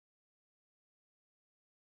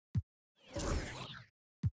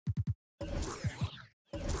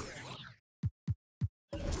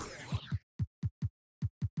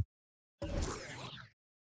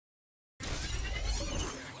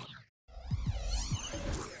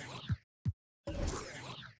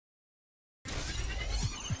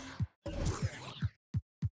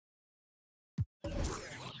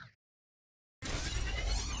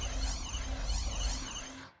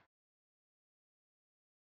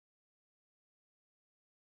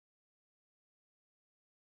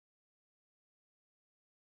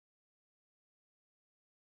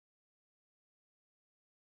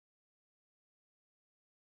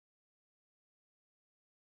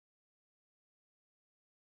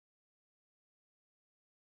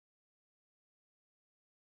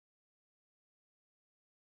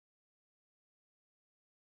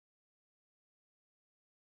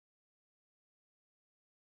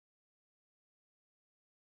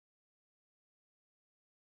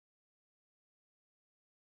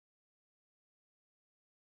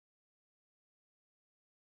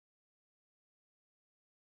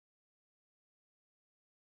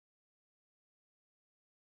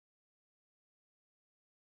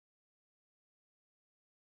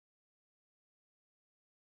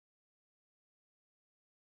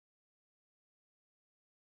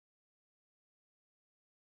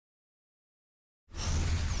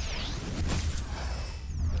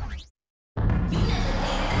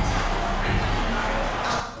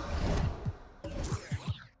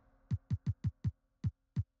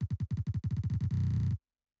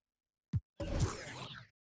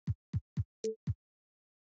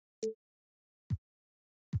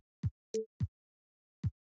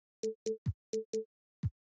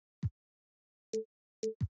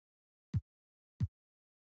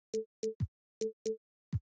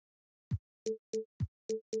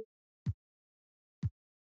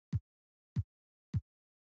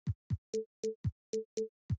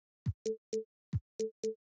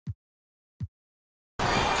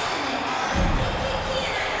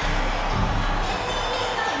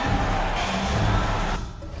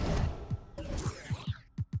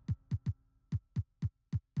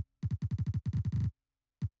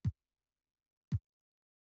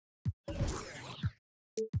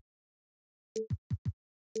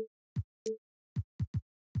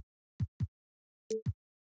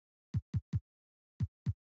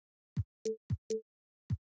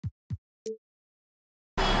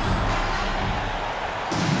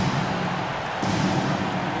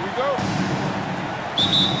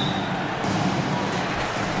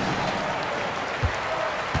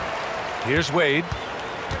Here's Wade.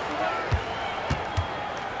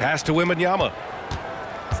 Pass to Wembanyama.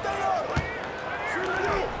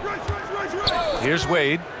 Here's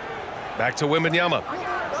Wade. Back to Wembanyama.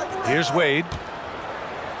 Here's Wade.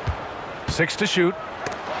 6 to shoot.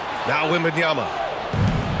 Now Wembanyama.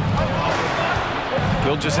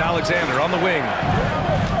 Gilgeous-Alexander on the wing.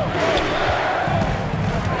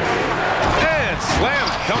 And slam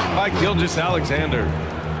dunk by Gilgeous-Alexander.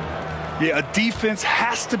 Yeah, a defense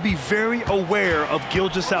has to be very aware of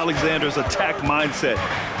Gilgeous-Alexander's attack mindset.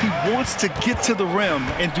 He wants to get to the rim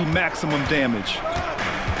and do maximum damage.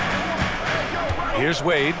 Here's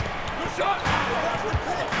Wade.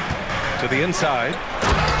 To the inside.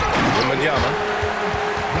 Wembanyama.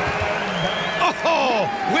 Oh,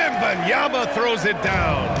 Wembanyama throws it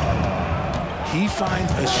down. He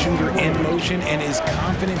finds a shooter in motion and is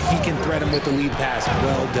confident he can threat him with the lead pass.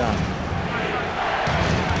 Well done.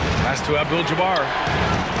 Pass to Abdul-Jabbar.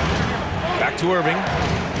 Back to Irving.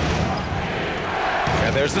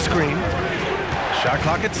 And there's the screen. Shot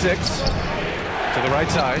clock at 6. To the right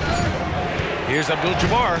side. Here's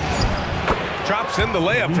Abdul-Jabbar. Drops in the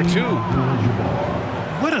layup for 2.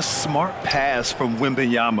 What a smart pass from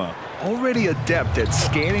Wembanyama. Already adept at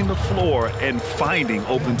scanning the floor and finding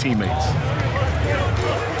open teammates.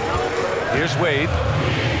 Here's Wade.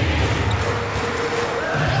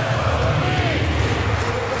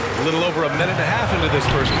 A little over a minute and a half into this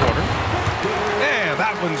first quarter. And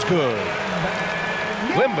that one's good.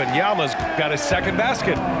 Wembanyama's got his second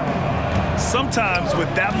basket. Sometimes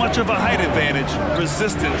with that much of a height advantage,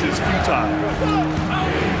 resistance is futile.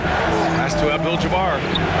 Pass to Abdul-Jabbar.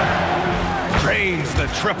 Drains the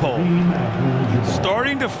triple.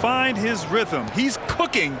 Starting to find his rhythm. He's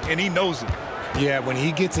cooking, and he knows it. Yeah, when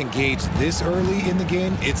he gets engaged this early in the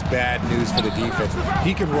game, it's bad news for the defense.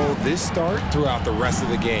 He can roll this start throughout the rest of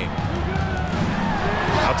the game.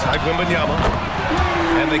 Outside Wembanyama.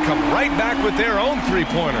 And they come right back with their own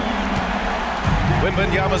three-pointer.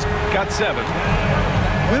 Wembanyama's got 7.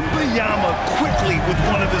 Wembanyama quickly with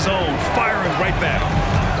one of his own, firing right back.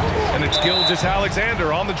 And it's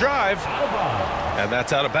Gilgeous-Alexander on the drive. And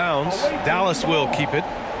that's out of bounds. Dallas will keep it.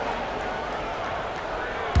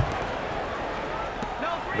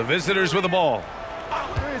 The visitors with the ball.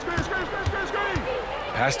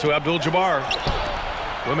 Pass to Abdul-Jabbar.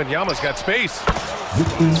 Wembanyama's got space.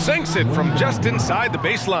 Sinks it from just inside the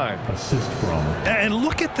baseline. And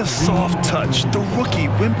look at the soft touch. The rookie,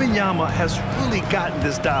 Wembanyama, has really gotten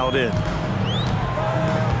this dialed in.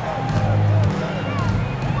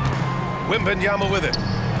 Wembanyama with it.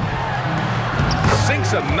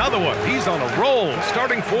 Sinks another one. He's on a roll,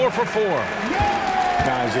 starting 4 for 4.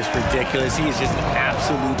 Guys, just ridiculous. He is just an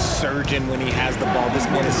absolute surgeon when he has the ball. This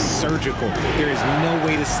man is surgical. There is no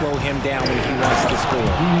way to slow him down when he wants to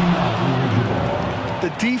score. The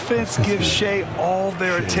defense gives Shea all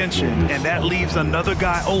their attention, and that leaves another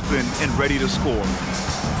guy open and ready to score.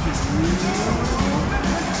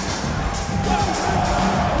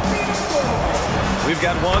 We've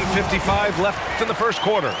got 1:55 left in the first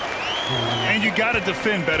quarter. And you got to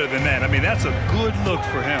defend better than that. I mean, that's a good look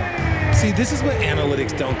for him. See, this is what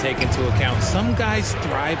analytics don't take into account. Some guys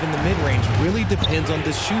thrive in the mid-range. Really depends on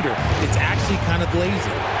the shooter. It's actually kind of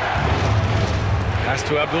lazy. Pass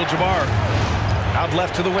to Abdul-Jabbar. Out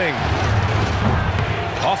left to the wing.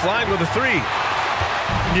 Offline with a 3.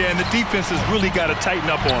 Yeah, and the defense has really got to tighten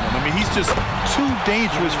up on him. I mean, he's just too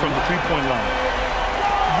dangerous from the three-point line.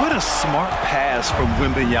 What a smart pass from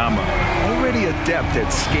Wembanyama. Already adept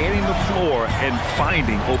at scanning the floor and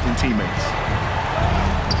finding open teammates.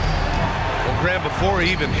 Well, Graham, before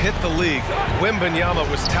he even hit the league, Wembanyama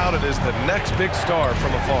was touted as the next big star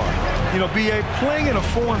from afar. You know, B.A., playing in a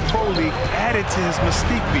foreign pro league added to his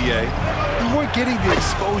mystique, B.A. We weren't getting the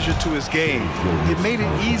exposure to his game. It made it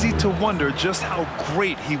easy to wonder just how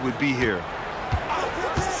great he would be here.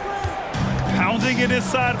 Pounding it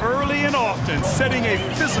inside early and often, setting a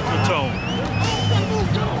physical tone.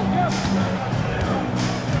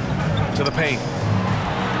 To the paint.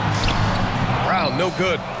 Brown, no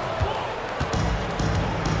good.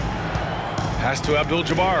 Pass to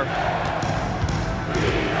Abdul-Jabbar.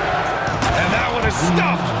 And that one is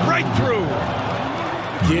stuffed right through.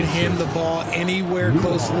 Get him the ball anywhere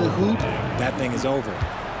close to the hoop, that thing is over.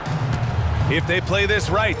 If they play this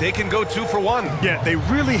right, they can go 2 for 1. Yeah, they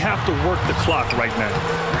really have to work the clock right now.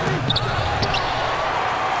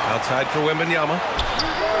 Outside for Wembanyama.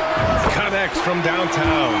 Connects from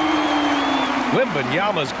downtown.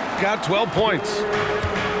 Wembanyama's got 12 points.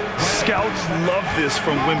 Scouts love this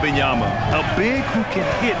from Wembanyama. A big who can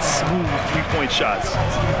hit smooth three-point shots.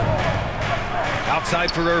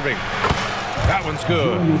 Outside for Irving. That one's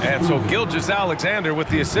good. And so Gilgeous-Alexander with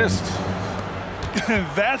the assist.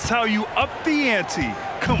 That's how you up the ante.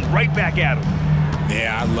 Come right back at him.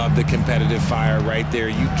 Yeah, I love the competitive fire right there.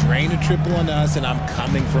 You drain a triple on us, and I'm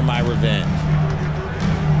coming for my revenge.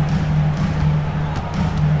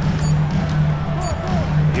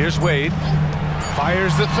 Here's Wade.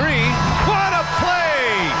 Fires the three. What a play!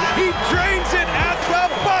 He drains it at the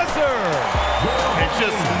buzzer! And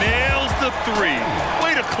just nails the three.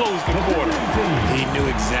 Way to close the quarter. He knew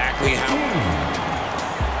exactly how.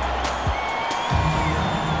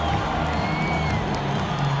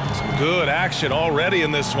 Good action already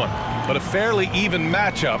in this one, but a fairly even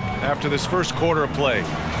matchup after this first quarter of play.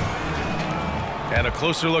 And a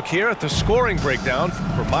closer look here at the scoring breakdown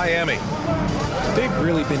for Miami. They've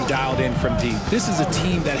really been dialed in from deep. This is a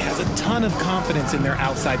team that has a ton of confidence in their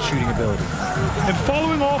outside shooting ability. And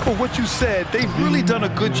following off of what you said, they've really done a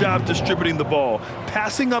good job distributing the ball,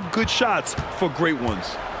 passing up good shots for great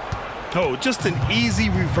ones. Oh, just an easy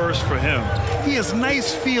reverse for him. He has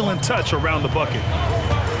nice feel and touch around the bucket.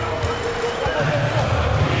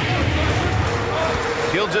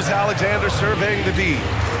 Gilgeous-Alexander surveying the D.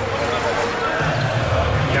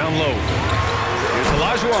 Down low. Here's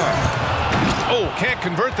Olajuwon. Oh, can't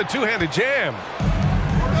convert the two-handed jam.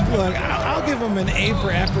 Look, I'll give him an A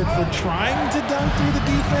for effort for trying to dunk through the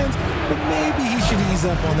defense, but maybe he should ease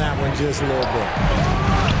up on that one just a little bit.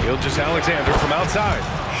 Gilgeous-Alexander from outside.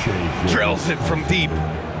 Drills it from deep.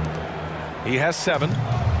 He has 7.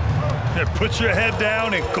 And put your head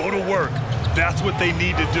down and go to work. That's what they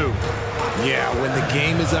need to do. Yeah, when the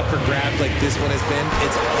game is up for grabs like this one has been,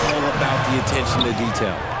 it's all about the attention to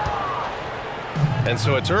detail. And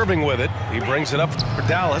so it's Irving with it. He brings it up for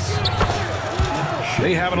Dallas.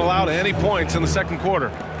 They haven't allowed any points in the second quarter.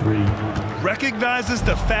 Recognizes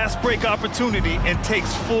the fast break opportunity and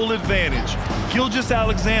takes full advantage.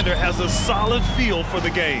 Gilgeous-Alexander has a solid feel for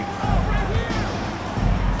the game.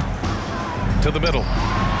 To the middle.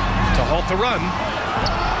 To halt the run.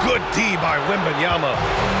 Good D by Wembanyama.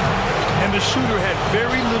 And the shooter had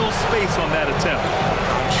very little space on that attempt.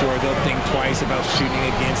 I'm sure they'll think twice about shooting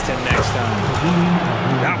against him next time.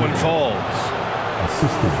 That one falls.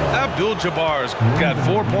 Abdul-Jabbar's got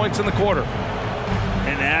 4 points in the quarter.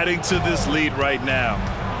 And adding to this lead right now,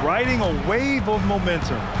 riding a wave of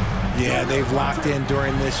momentum. Yeah, they've locked in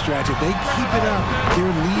during this stretch. If they keep it up, their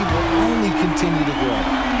lead will only continue to grow.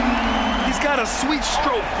 He's got a sweet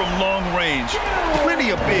stroke from long range.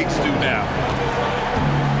 Plenty of bigs do now.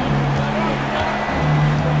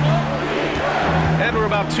 And we're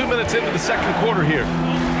about 2 minutes into the second quarter here.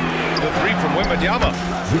 The three from Wembanyama.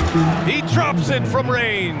 He drops it from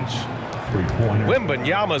range.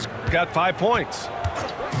 Wembanyama's got 5 points.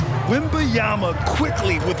 Wembanyama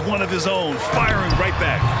quickly with one of his own, firing right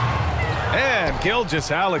back. And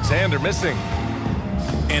Gilgeous-Alexander missing.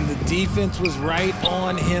 And the defense was right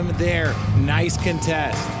on him there. Nice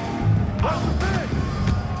contest.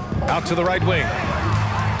 Out to the right wing.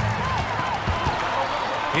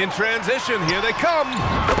 In transition, here they come.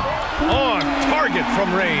 On target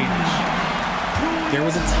from range. There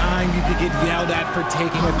was a time you could get yelled at for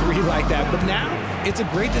taking a three like that, but now it's a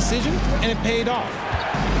great decision, and it paid off.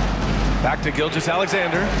 Back to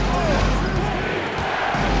Gilgeous-Alexander.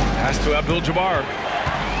 Pass to Abdul-Jabbar.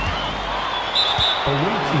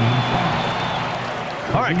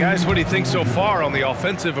 All right, guys, what do you think so far on the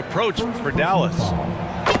offensive approach for Dallas?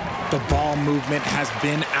 The ball movement has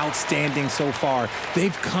been outstanding so far.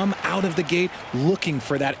 They've come out of the gate looking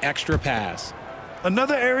for that extra pass.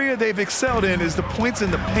 Another area they've excelled in is the points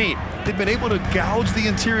in the paint. They've been able to gouge the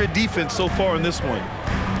interior defense so far in this one.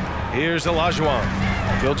 Here's Olajuwon.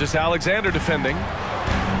 Gilgeous-Alexander defending.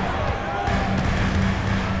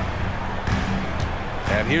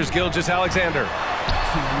 And here's Gilgeous-Alexander.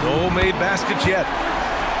 No made baskets yet.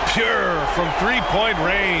 Pure from three-point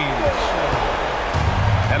range.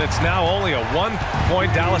 And it's now only a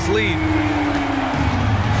 1-point Dallas lead.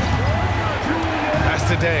 Pass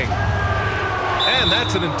to Deng. And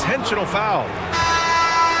that's an intentional foul.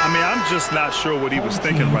 I mean, I'm just not sure what he was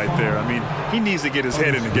thinking right there. I mean, he needs to get his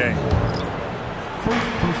head in the game.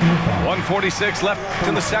 1:46 left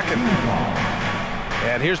in the second.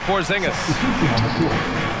 And here's Porzingis.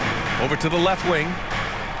 Over to the left wing.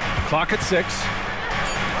 Clock at 6.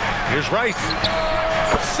 Here's Rice.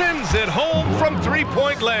 Sends it home from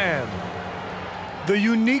three-point land. The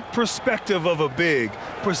unique perspective of a big,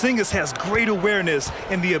 Porzingis has great awareness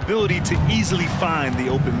and the ability to easily find the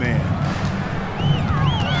open man.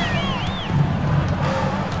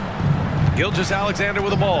 Gilgeous-Alexander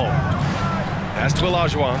with the ball. Pass to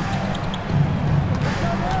Olajuwon.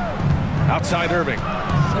 Outside Irving.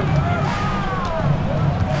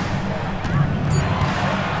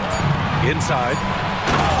 Inside.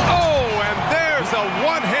 Oh, and there's a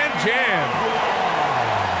one-hand jam.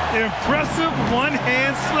 Impressive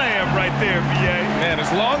one-hand slam right there, B.A. Man,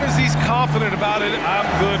 as long as he's confident about it, I'm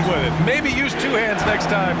good with it. Maybe use two hands next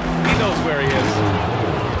time. He knows where he is.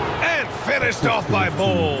 And finished off by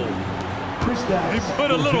Bull. He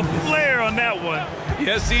put a little flair on that one.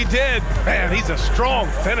 Yes, he did. Man, he's a strong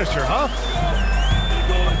finisher, huh?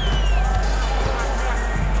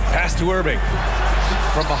 Pass to Irving.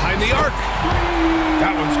 From behind the arc.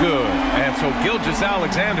 That one's good. And so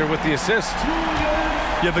Gilgeous-Alexander with the assist.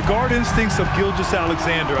 Yeah, the guard instincts of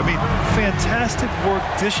Gilgeous-Alexander. I mean, fantastic work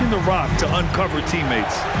dishing the rock to uncover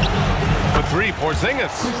teammates. For three,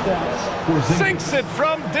 Porzingis. Sinks it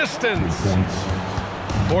from distance.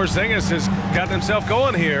 Porzingis has gotten himself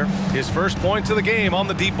going here. His first points of the game on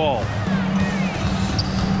the deep ball.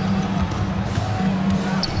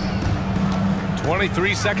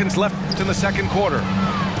 23 seconds left in the second quarter.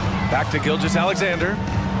 Back to Gilgeous-Alexander.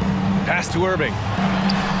 Pass to Irving.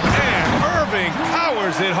 And Irving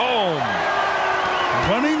powers it home.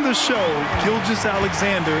 Running the show,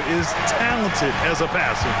 Gilgeous-Alexander is talented as a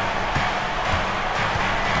passer.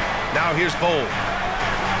 Now here's Bull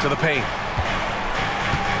to the paint.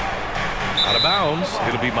 Out of bounds.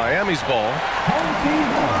 It'll be Miami's ball.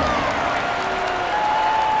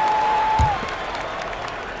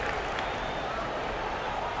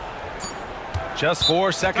 Just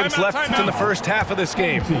 4 seconds left in the first half of this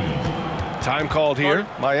game. Time called here.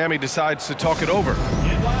 Miami decides to talk it over. On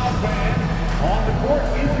the court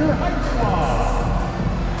is your Hype Squad.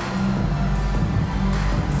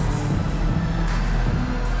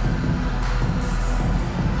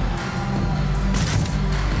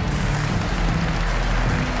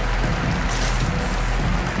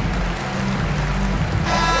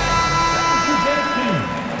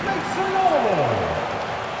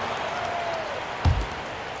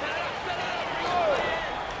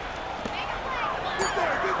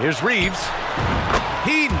 Here's Reeves.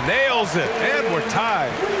 He nails it, and we're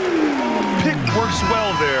tied. Pick works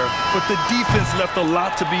well there, but the defense left a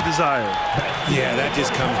lot to be desired. Yeah, that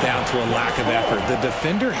just comes down to a lack of effort. The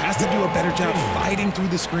defender has to do a better job fighting through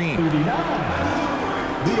the screen.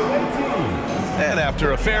 And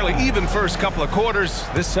after a fairly even first couple of quarters,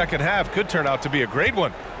 this second half could turn out to be a great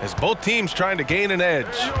one, as both teams trying to gain an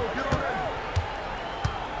edge.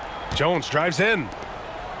 Jones drives in.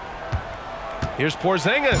 Here's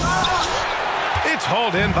Porzingis. It's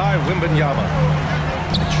hauled in by Wembanyama.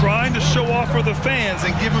 Trying to show off for the fans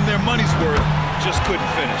and give them their money's worth, just couldn't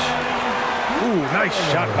finish. Ooh, nice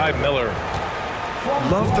shot by Miller.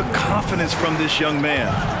 Love the confidence from this young man.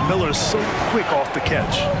 Miller's so quick off the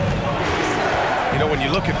catch. You know, when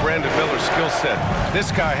you look at Brandon Miller's skill set,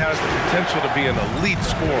 this guy has the potential to be an elite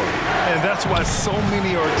scorer. And that's why so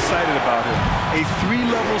many are excited about him. A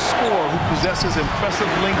three-level scorer who possesses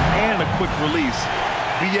impressive length and a quick release.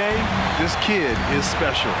 B.A., this kid is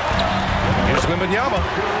special. Here's Wembanyama.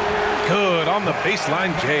 Good on the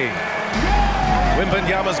baseline, Jay.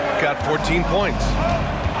 Wembanyama's got 14 points.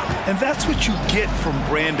 And that's what you get from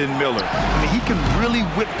Brandon Miller. I mean, he can really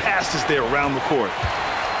whip passes there around the court.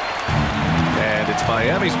 And it's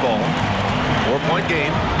Miami's ball. 4-point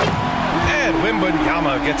game. And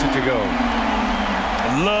Wembanyama gets it to go.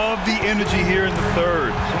 Love the energy here in the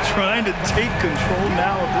third. Trying to take control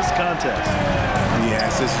now of this contest.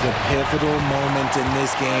 Yes, this is a pivotal moment in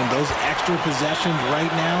this game. Those extra possessions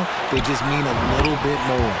right now, they just mean a little bit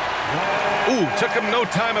more. Ooh, took him no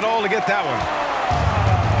time at all to get that one.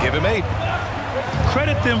 Give him 8.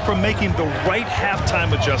 Credit them for making the right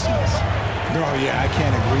halftime adjustments. Oh, yeah, I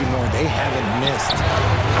can't agree more. They haven't missed.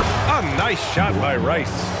 A nice shot by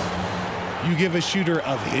Rice. You give a shooter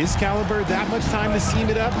of his caliber that much time to seam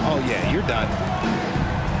it up? Oh, yeah, you're done.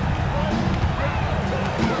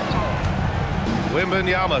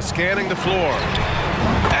 Wembanyama scanning the floor.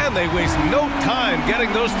 And they waste no time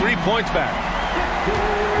getting those 3 points back.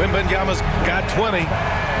 Wembanyama's got 20.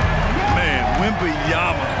 Man,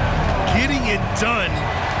 Wembanyama getting it done.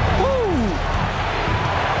 Woo!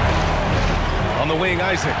 On the wing,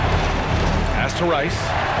 Isaac. Pass to Rice.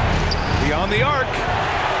 Beyond the arc.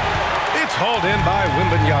 It's hauled in by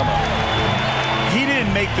Wembanyama. He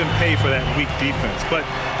didn't make them pay for that weak defense, but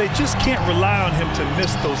they just can't rely on him to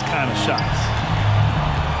miss those kind of shots.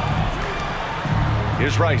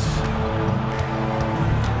 Here's Rice.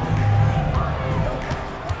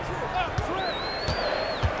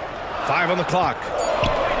 Five on the clock.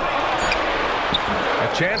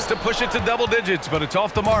 A chance to push it to double digits, but it's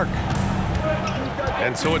off the mark.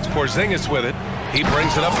 And so it's Porzingis with it. He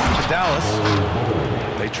brings it up to Dallas.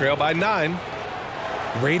 They trail by 9.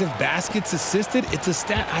 Rate of baskets assisted, it's a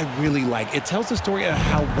stat I really like. It tells the story of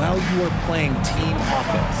how well you are playing team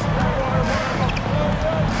offense.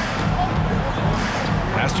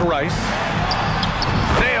 Pass to Rice.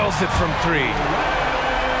 Nails it from 3.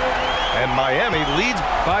 And Miami leads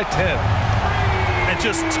by 10. And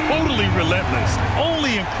just totally relentless,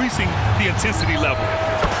 only increasing the intensity level.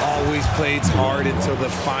 Always plays hard until the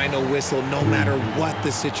final whistle, no matter what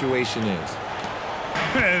the situation is.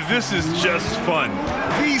 And this is just fun.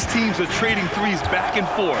 These teams are trading threes back and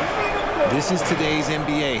forth. This is today's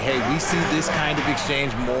NBA. Hey, we see this kind of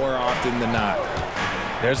exchange more often than not.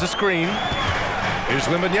 There's a screen. Here's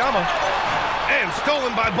Wembanyama. And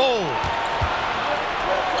stolen by Bol.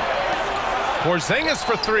 Porzingis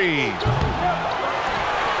for 3.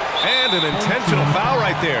 And an intentional foul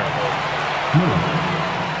right there.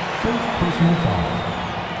 First personal foul.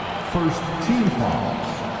 First team foul.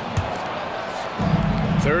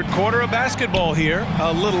 Third quarter of basketball here.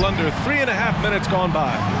 A little under 3.5 minutes gone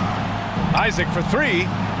by. Isaac for 3.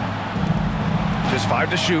 Just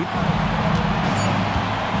 5 to shoot.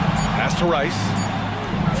 Pass to Rice.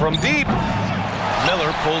 From deep.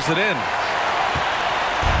 Miller pulls it in.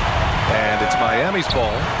 And it's Miami's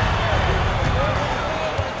ball.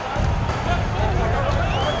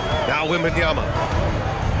 Now Wembanyama.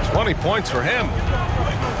 20 points for him.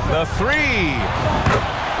 The 3.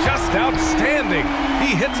 Just outstanding.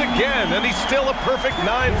 He hits again, and he's still a perfect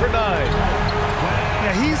 9 for 9.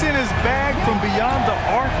 Yeah, he's in his bag from beyond the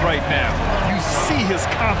arc right now. You see his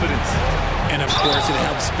confidence. And, of course, it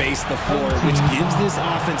helps space the floor, which gives this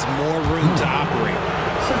offense more room to operate.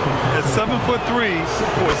 At 7'3",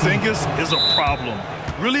 Porzingis is a problem.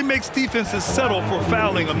 Really makes defenses settle for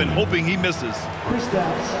fouling him and hoping he misses.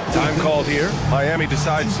 Time called here. Miami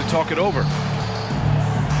decides to talk it over.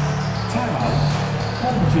 Timeout.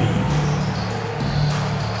 Home team.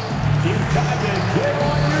 It's time to get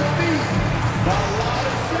on your feet. The line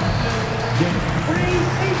of seven gets free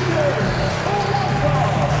t-shirts.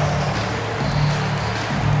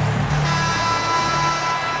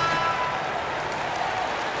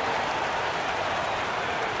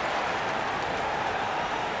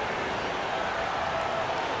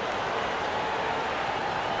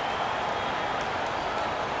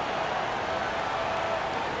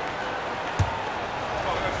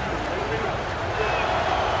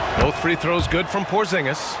 Both free throws good from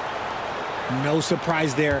Porzingis. No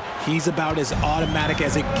surprise there. He's about as automatic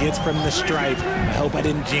as it gets from the stripe. I hope I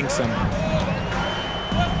didn't jinx him.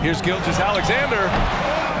 Here's Gilgeous-Alexander.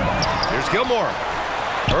 Here's Gilmore.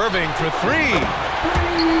 Irving for 3.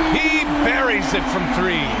 He buries it from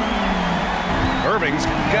 3. Irving's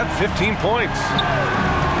got 15 points.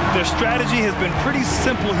 Their strategy has been pretty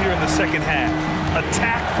simple here in the second half.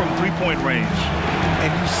 Attack from three-point range. And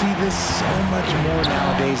you see this so much more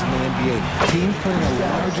nowadays in the NBA. Teams putting a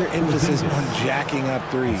larger emphasis on jacking up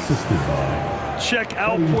threes. Check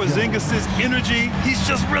out Porzingis' energy. He's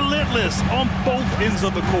just relentless on both ends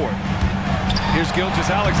of the court. Here's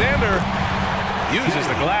Gilgeous-Alexander. Uses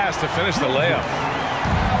the glass to finish the layup.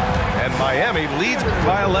 And Miami leads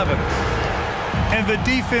by 11. And the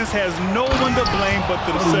defense has no one to blame but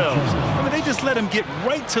themselves. I mean, they just let him get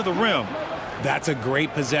right to the rim. That's a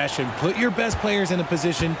great possession. Put your best players in a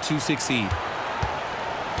position to succeed.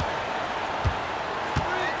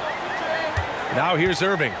 Now here's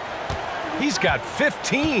Irving. He's got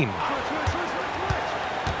 15.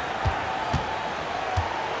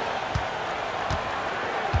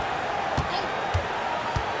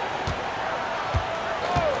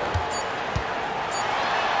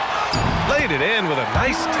 Laid it in with a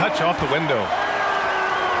nice touch off the window.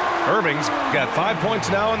 Irving's got 5 points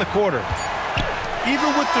now in the quarter.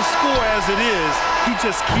 Even with the score as it is, he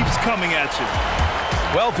just keeps coming at you.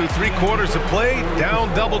 Well, through 3 quarters of play,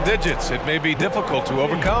 down double digits. It may be difficult to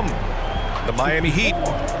overcome. The Miami Heat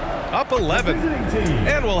up 11.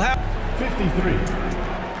 And we'll have 53.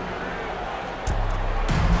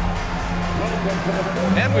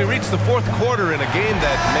 And we reach the 4th quarter in a game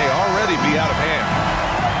that may already be out of hand.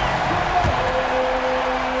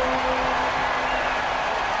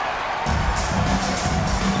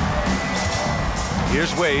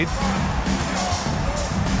 Here's Wade.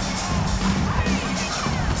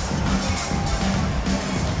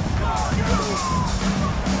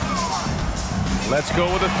 Let's go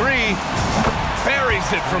with a 3. Buries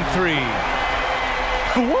it from 3.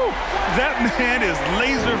 Woo! That man is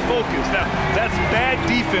laser focused. Now, that's bad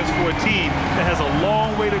defense for a team that has a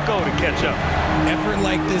long way to go to catch up. Effort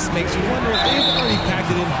like this makes you wonder if they've already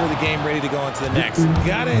packed it in for the game, ready to go on to the next.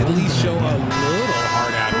 Gotta at least show a little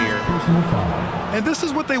heart out here. And this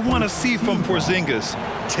is what they want to see from Porzingis,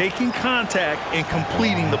 taking contact and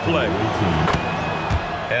completing the play.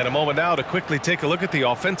 And a moment now to quickly take a look at the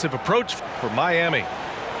offensive approach for Miami.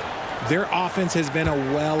 Their offense has been a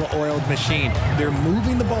well-oiled machine. They're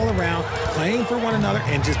moving the ball around, playing for one another,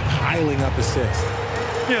 and just piling up assists.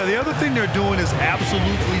 Yeah, the other thing they're doing is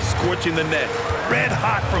absolutely scorching the net. Red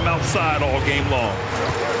hot from outside all game long.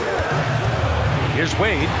 Here's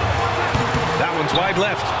Wade. That one's wide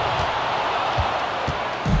left.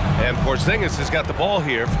 And Porzingis has got the ball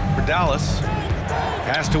here for Dallas.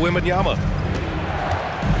 Pass to Wembanyama.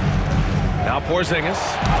 Now Porzingis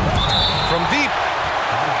from deep.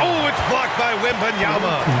 Oh, it's blocked by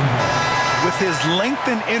Wembanyama. With his length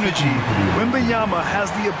and energy, Wembanyama has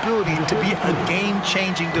the ability to be a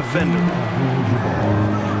game-changing defender.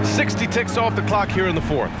 60 ticks off the clock here in the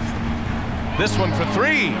fourth. This one for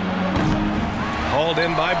three. Hauled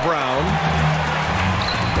in by Brown.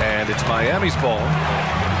 And it's Miami's ball.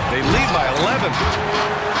 They lead by 11.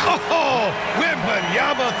 Oh,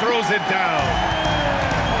 Wembanyama throws it down.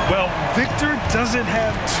 Well, Victor doesn't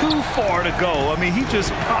have too far to go. I mean, he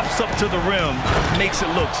just pops up to the rim, makes it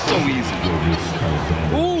look so easy.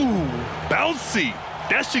 Ooh, bouncy.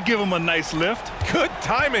 That should give him a nice lift. Good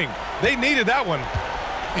timing. They needed that one.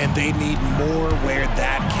 And they need more where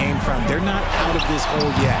that came from. They're not out of this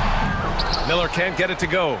hole yet. Miller can't get it to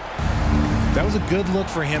go. That was a good look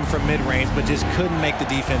for him from mid-range, but just couldn't make the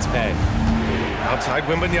defense pay. Outside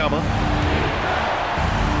Wembanyama.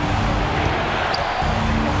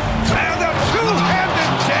 And a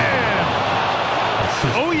two-handed jam!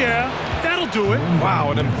 Oh, yeah, that'll do it.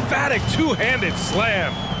 Wow, an emphatic two-handed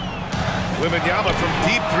slam. Wembanyama from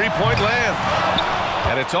deep three-point land.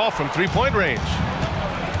 And it's all from three-point range.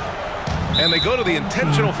 And they go to the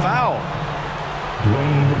intentional foul.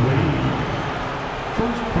 Dwayne Wade.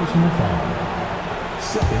 First personal foul.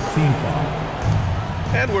 Second team foul.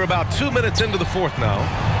 And we're about 2 minutes into the fourth now.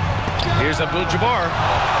 Here's Abdul-Jabbar.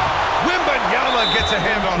 Wembanyama gets a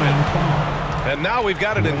hand on it. And now we've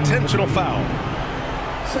got an intentional foul.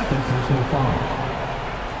 Second personal foul.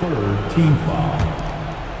 Third team foul.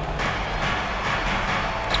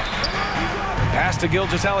 Pass to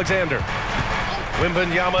Gilgeous-Alexander.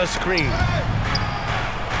 Wembanyama screen.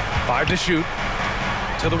 5 to shoot.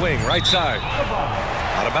 To the wing, right side.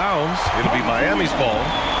 Out of bounds. It'll be Miami's ball.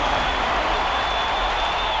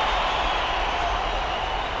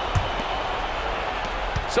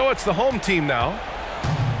 So it's the home team now.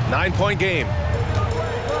 9-point game.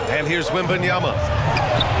 And here's Wembanyama.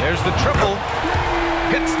 There's the triple.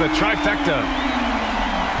 Hits the trifecta.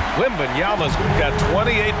 Wembanyama's got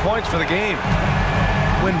 28 points for the game.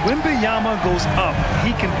 When Wembanyama goes up,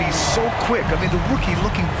 he can be so quick. I mean, the rookie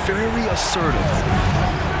looking very assertive.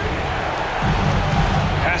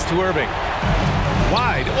 Pass to Irving.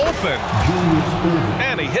 Wide open.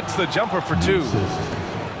 And he hits the jumper for two.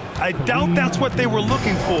 I doubt that's what they were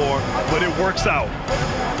looking for, but it works out.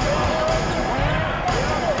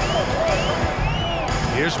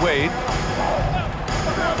 Here's Wade.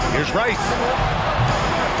 Here's Rice.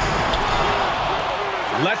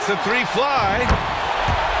 Lets the three fly.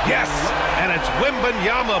 Yes, and it's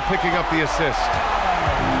Wembanyama picking up the assist.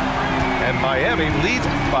 And Miami leads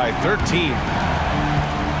by 13.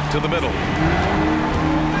 To the middle.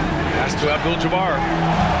 Pass to Abdul-Jabbar.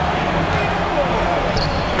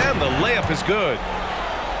 And the layup is good.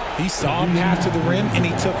 He saw him pass to the rim, and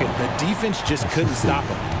he took it. The defense just couldn't stop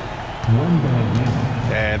him.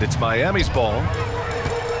 And it's Miami's ball.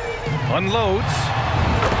 Unloads.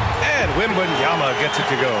 And Wembanyama gets it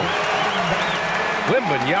to go.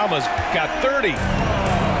 Wembanyama's got 30.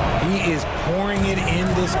 He is pouring it in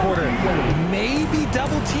this quarter. Maybe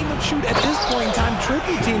double team him shoot at this point in time,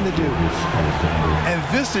 triple team the dude. And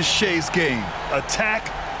this is Shea's game.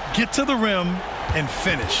 Attack, get to the rim, and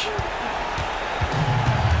finish.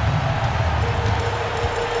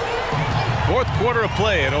 Fourth quarter of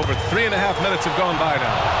play, and over 3.5 minutes have gone by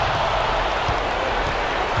now.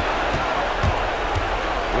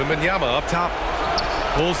 Wembanyama up top.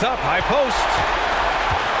 Pulls up, high post.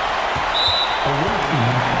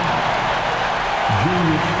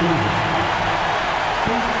 Julius Irving.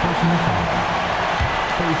 First personal foul.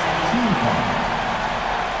 First team foul.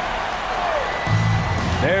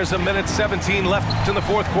 There's 1:17 left in the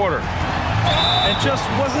fourth quarter. And just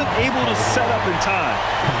wasn't able to set up in time.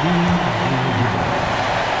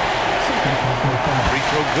 Free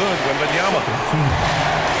throw good, Wembanyama.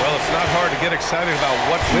 Well, it's not hard to get excited about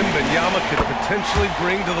what Wembanyama could potentially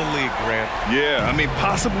bring to the league, Grant. Yeah, I mean,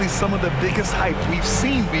 possibly some of the biggest hype we've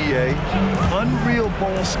seen, B.A. Unreal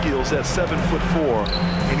ball skills at 7'4",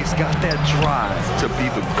 and he's got that drive to be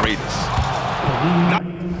the greatest.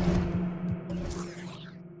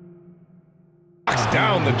 Knocks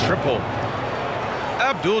down the triple.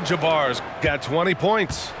 Abdul-Jabbar's got 20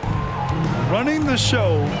 points. Running the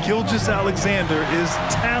show, Gilgeous-Alexander is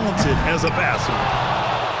talented as a passer.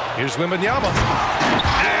 Here's Wembanyama.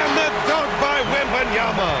 And the dunk by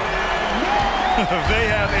Wembanyama. They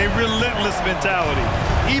have a relentless mentality,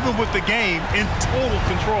 even with the game in total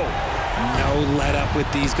control. No let up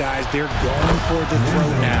with these guys. They're going for the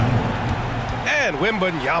throw now. And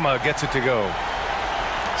Wembanyama gets it to go.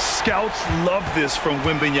 Scouts love this from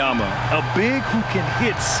Wembanyama, a big who can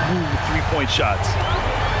hit smooth three-point shots.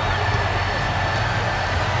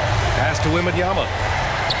 Pass to Wembanyama.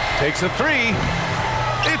 Takes a three.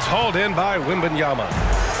 It's hauled in by Wembanyama.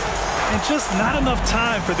 And just not enough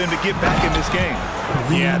time for them to get back in this game.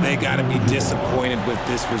 Yeah, they got to be disappointed with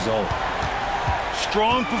this result.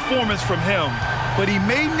 Strong performance from him, but he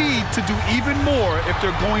may need to do even more if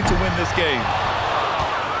they're going to win this game.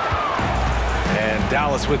 And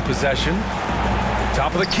Dallas with possession.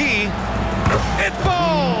 Top of the key. It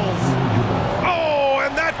falls! Oh,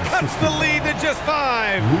 and that cuts the lead to just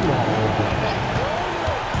 5.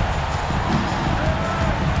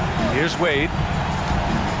 Here's Wade.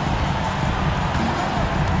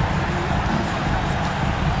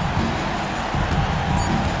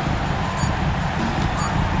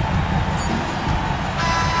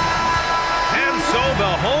 The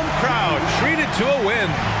home crowd treated to a win.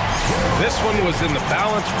 This one was in the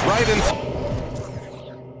balance right in.